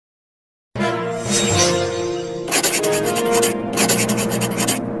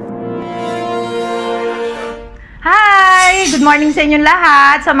Good morning sa inyong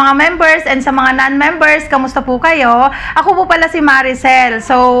lahat, sa mga members and sa mga non-members. Kamusta po kayo? Ako po pala si Maricel.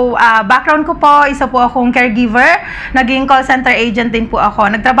 So, background ko po, isa po akong caregiver. Naging call center agent din po ako.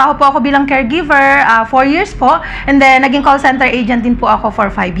 Nagtrabaho po ako bilang caregiver 4 years po. And then, naging call center agent din po ako for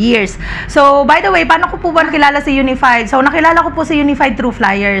 5 years. So, by the way, paano ko po ba nakilala si Unified? So, nakilala ko po si Unified through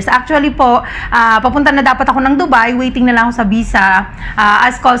flyers. Actually po, papunta na dapat ako ng Dubai. Waiting na lang ako sa visa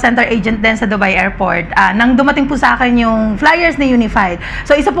as call center agent din sa Dubai Airport. Nang dumating po sa akin yung flyers ni Unified.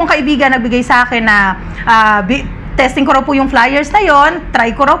 So, isa pong kaibigan nagbigay sa akin na testing ko raw po yung flyers na yon,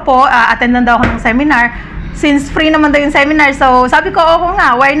 try ko raw po, attend daw ako ng seminar. Since free naman daw yung seminar, so sabi ko, oo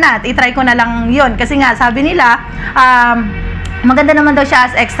nga, why not? I-try ko na lang yon. Kasi nga, sabi nila, maganda naman daw siya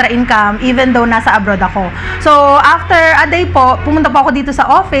as extra income even though nasa abroad ako. So, after a day po, pumunta po ako dito sa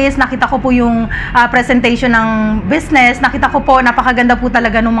office, nakita ko po yung presentation ng business, nakita ko po, napakaganda po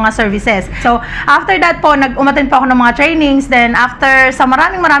talaga ng mga services. So, after that po, nag-umattend po ako ng mga trainings, then after sa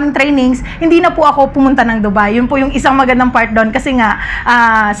maraming trainings, hindi na po ako pumunta ng Dubai. Yun po yung isang magandang part doon kasi nga,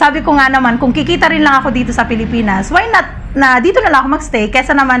 sabi ko nga naman, kung kikita rin lang ako dito sa Pilipinas, why not na dito na lang ako magstay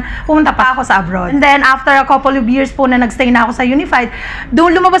kesa naman pumunta pa ako sa abroad. And then after a couple of years po na nagstay na ako sa Unified,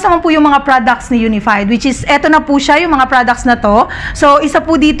 doon lumabas naman po yung mga products ni Unified, which is eto na po siya, yung mga products na to. So isa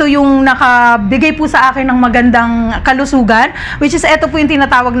po dito yung nakabigay po sa akin ng magandang kalusugan, which is eto po yung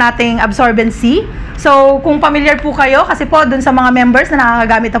tinatawag nating Absorbent. So kung familiar po kayo, kasi po doon sa mga members na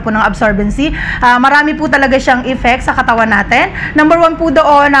nakakagamit na po ng Absorbent, marami po talaga siyang effect sa katawan natin. Number 1 po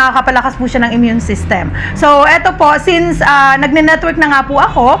doon, nakakapalakas po siya ng immune system. So eto po, since nagne-network na nga po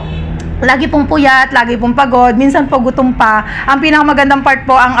ako, lagi pong puyat, lagi pong pagod, minsan po gutom pa. Ang pinakamagandang part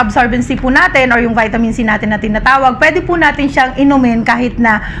po, ang absorbency po natin or yung vitamin C natin na tinatawag, pwede po natin siyang inumin kahit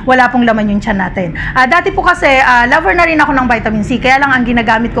na wala pong laman yung tiyan natin. Dati po kasi, lover na rin ako ng vitamin C, kaya lang ang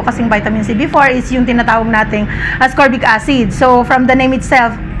ginagamit ko kasing vitamin C before is yung tinatawag nating ascorbic acid. So, from the name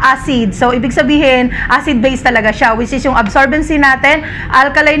itself, acid. So, ibig sabihin, acid-based talaga siya, which is yung absorbency natin,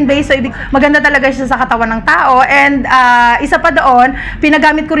 alkaline-based. So, maganda talaga siya sa katawan ng tao. And, isa pa doon,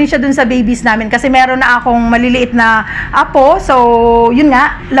 pinagamit ko rin siya dun sa babies namin kasi meron na akong maliliit na apo. So, yun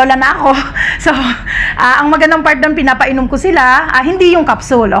nga, lola na ako. So, ang magandang part doon, pinapainom ko sila, hindi yung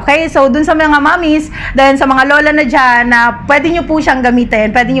capsule, okay? So, dun sa mga mommies, then sa mga lola na dyan, na pwede nyo po siyang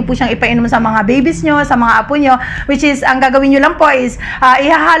gamitin, pwede nyo po siyang ipainom sa mga babies nyo, sa mga apo nyo, which is, ang gagawin nyo lang po is,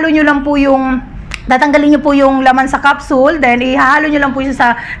 ihahalo nyo lang po yung, tatanggalin nyo po yung laman sa capsule, then ihahalo nyo lang po siya sa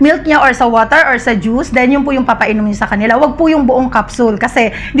milk niya or sa water or sa juice, then yun po yung papainom nyo sa kanila. Wag po yung buong capsule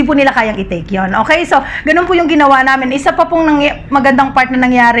kasi hindi po nila kayang i-take yun. Okay? So, ganun po yung ginawa namin. Isa pa pong magandang part na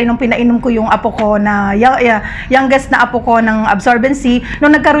nangyari nung pinainom ko yung apo ko na, youngest na apo ko ng absorbency,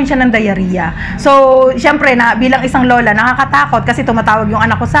 nung nagkaroon siya ng diarrhea. So, syempre, na bilang isang lola, nakakatakot kasi tumatawag yung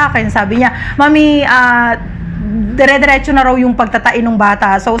anak ko sa akin. Sabi niya, Mami, dire-diretso na raw yung pagtatain ng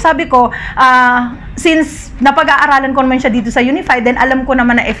bata. So, sabi ko, since napag-aaralan ko naman siya dito sa Unified, then alam ko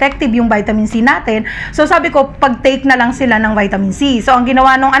naman na effective yung vitamin C natin. So, sabi ko, pag-take na lang sila ng vitamin C. So, ang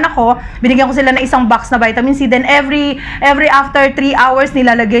ginawa nung anak ko, binigyan ko sila ng isang box na vitamin C. Then, every after 3 hours,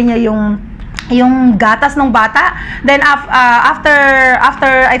 nilalagay niya yung gatas ng bata. Then,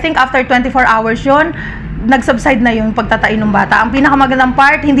 I think after 24 hours yun, nag-subside na yung pagtatain ng bata. Ang pinakamagandang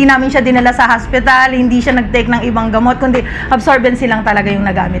part, hindi namin siya dinala sa hospital, hindi siya nag-take ng ibang gamot, kundi absorbency lang talaga yung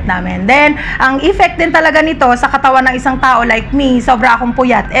nagamit namin. Then, ang effect din talaga nito sa katawan ng isang tao like me, sobra akong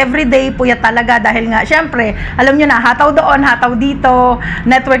puyat. Everyday puyat talaga dahil nga, syempre, alam nyo na, hataw doon, hataw dito,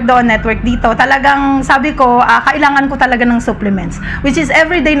 network doon, network dito. Talagang, sabi ko, kailangan ko talaga ng supplements. Which is,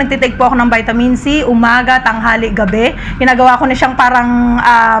 everyday nagtitake po ako ng vitamin C, umaga, tanghali, gabi. Ginagawa ko na siyang parang,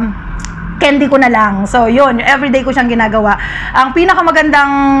 candy ko na lang. So, yun, everyday ko siyang ginagawa. Ang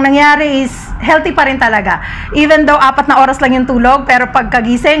pinakamagandang nangyari is, healthy pa rin talaga. Even though 4 na oras lang yung tulog, pero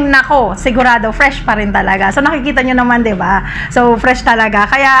pagkagising, nako, sigurado, fresh pa rin talaga. So, nakikita nyo naman, diba? So, fresh talaga.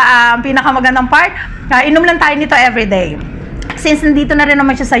 Kaya, ang pinakamagandang part, inom lang tayo nito everyday. Since nandito na rin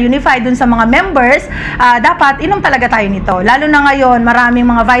naman siya sa Unified, dun sa mga members, dapat inom talaga tayo nito. Lalo na ngayon, maraming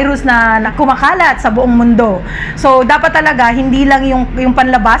mga virus na kumakalat sa buong mundo. So, dapat talaga, hindi lang yung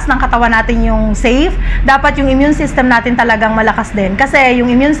panlabas ng katawan natin yung safe. Dapat yung immune system natin talagang malakas din. Kasi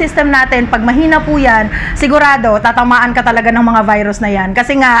yung immune system natin, pag mahina po yan, sigurado, tatamaan ka talaga ng mga virus na yan.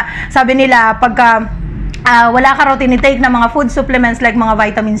 Kasi nga, sabi nila, pagka wala ka raw tinitake na mga food supplements like mga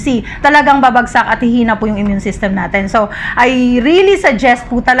vitamin C, talagang babagsak at hihina po yung immune system natin. So, I really suggest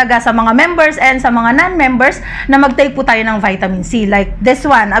po talaga sa mga members and sa mga non-members na mag-take po tayo ng vitamin C. Like this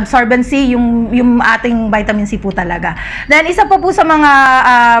one, Absorbent C, yung ating vitamin C po talaga. Then, isa pa po sa mga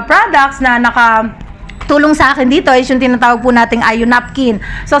products na tulong sa akin dito is yung tinatawag po nating IU napkin.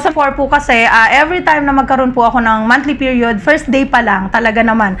 So sa 4 po kasi, every time na magkaroon po ako ng monthly period, first day pa lang, talaga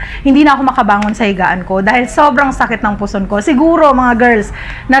naman, hindi na ako makabangon sa higaan ko dahil sobrang sakit ng puson ko. Siguro mga girls,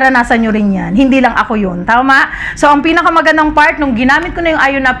 naranasan nyo rin yan. Hindi lang ako yun. Tama? So ang pinakamagandang part, nung ginamit ko na yung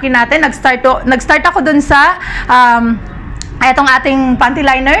IU napkin natin, nag-start ako dun sa etong ating panty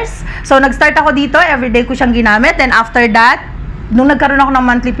liners. So nag-start ako dito, everyday ko siyang ginamit. Then after that, nung nagkaroon ako ng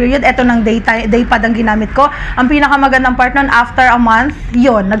monthly period, eto ng day pad ang ginamit ko. Ang pinakamagandang part nun, after a month,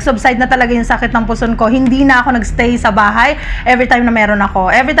 yun, nag-subside na talaga yung sakit ng puson ko. Hindi na ako nagstay sa bahay every time na meron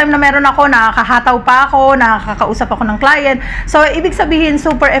ako. Every time na meron ako, nakakahataw pa ako, nakakausap ako ng client. So, ibig sabihin,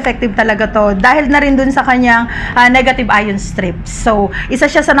 super effective talaga to. Dahil na rin dun sa kanyang negative ion strips. So,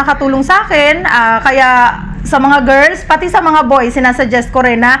 isa siya sa nakatulong sa akin. Kaya, sa mga girls, pati sa mga boys, sinasuggest ko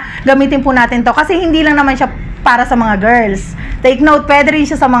rin na gamitin po natin to. Kasi hindi lang naman siya para sa mga girls. Take note, pwede rin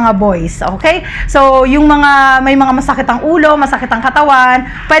siya sa mga boys. Okay? So, yung may mga masakit ang ulo, masakit ang katawan,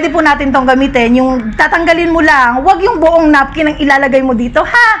 pwede po natin tong gamitin. Yung tatanggalin mo lang, wag yung buong napkin ang ilalagay mo dito,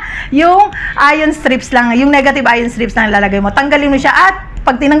 ha? Yung ion strips lang, yung negative ion strips lang ilalagay mo. Tanggalin mo siya at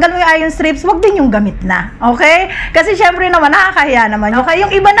pag tinanggal mo yung ion strips, wag din yung gamit na. Okay? Kasi syempre naman, nakakahiya naman. Okay?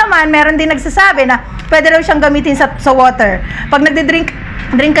 Yung iba naman, meron din nagsasabi na pwede raw siyang gamitin sa water. Pag nagdi-drink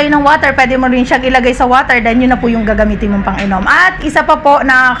kayo ng water, pwede mo rin siyang ilagay sa water, then yun na po yung gagamitin mong pang-inom. At isa pa po,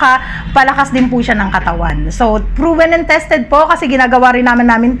 nakakapalakas din po siya ng katawan. So, proven and tested po, kasi ginagawa rin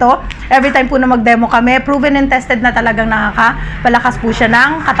namin to. Every time po na mag-demo kami, proven and tested na talagang nakakapalakas po siya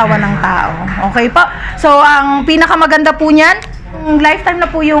ng katawan ng tao. Okay po? So, ang pinakamaganda po niyan, lifetime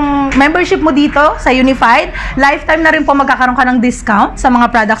na po yung membership mo dito sa Unified. Lifetime na rin po magkakaroon ka ng discount sa mga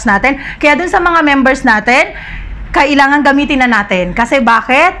products natin. Kaya dun sa mga members natin, kailangan gamitin na natin. Kasi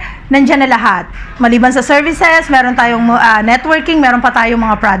bakit? Nandiyan na lahat. Maliban sa services, meron tayong networking, meron pa tayong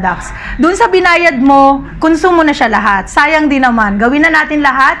mga products. Doon sa binayad mo, konsumo na siya lahat. Sayang din naman. Gawin na natin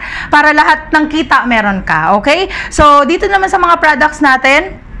lahat para lahat ng kita meron ka. Okay? So, dito naman sa mga products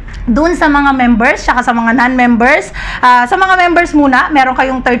natin, doon sa mga members, saka sa mga non-members. Sa mga members muna, meron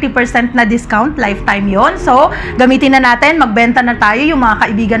kayong 30% na discount, lifetime yon. So, gamitin na natin, magbenta na tayo, yung mga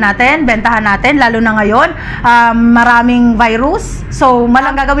kaibigan natin, bentahan natin, lalo na ngayon, maraming virus. So,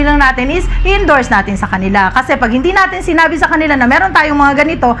 malang gagawin lang natin is, i-endorse natin sa kanila. Kasi pag hindi natin sinabi sa kanila na meron tayong mga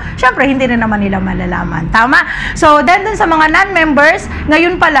ganito, syempre, hindi rin naman nila malalaman. Tama? So, then dun sa mga non-members,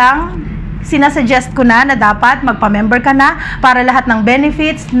 ngayon pa lang, sinasuggest ko na dapat magpa-member ka na para lahat ng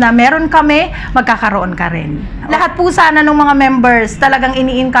benefits na meron kami, magkakaroon ka rin. Lahat po sana ng mga members, talagang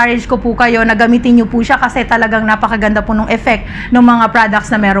ini-encourage ko po kayo na gamitin nyo po siya kasi talagang napakaganda po ng effect ng mga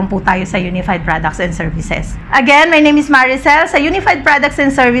products na meron po tayo sa Unified Products and Services. Again, my name is Maricel sa Unified Products and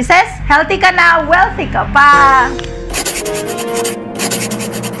Services. Healthy ka na, wealthy ka pa!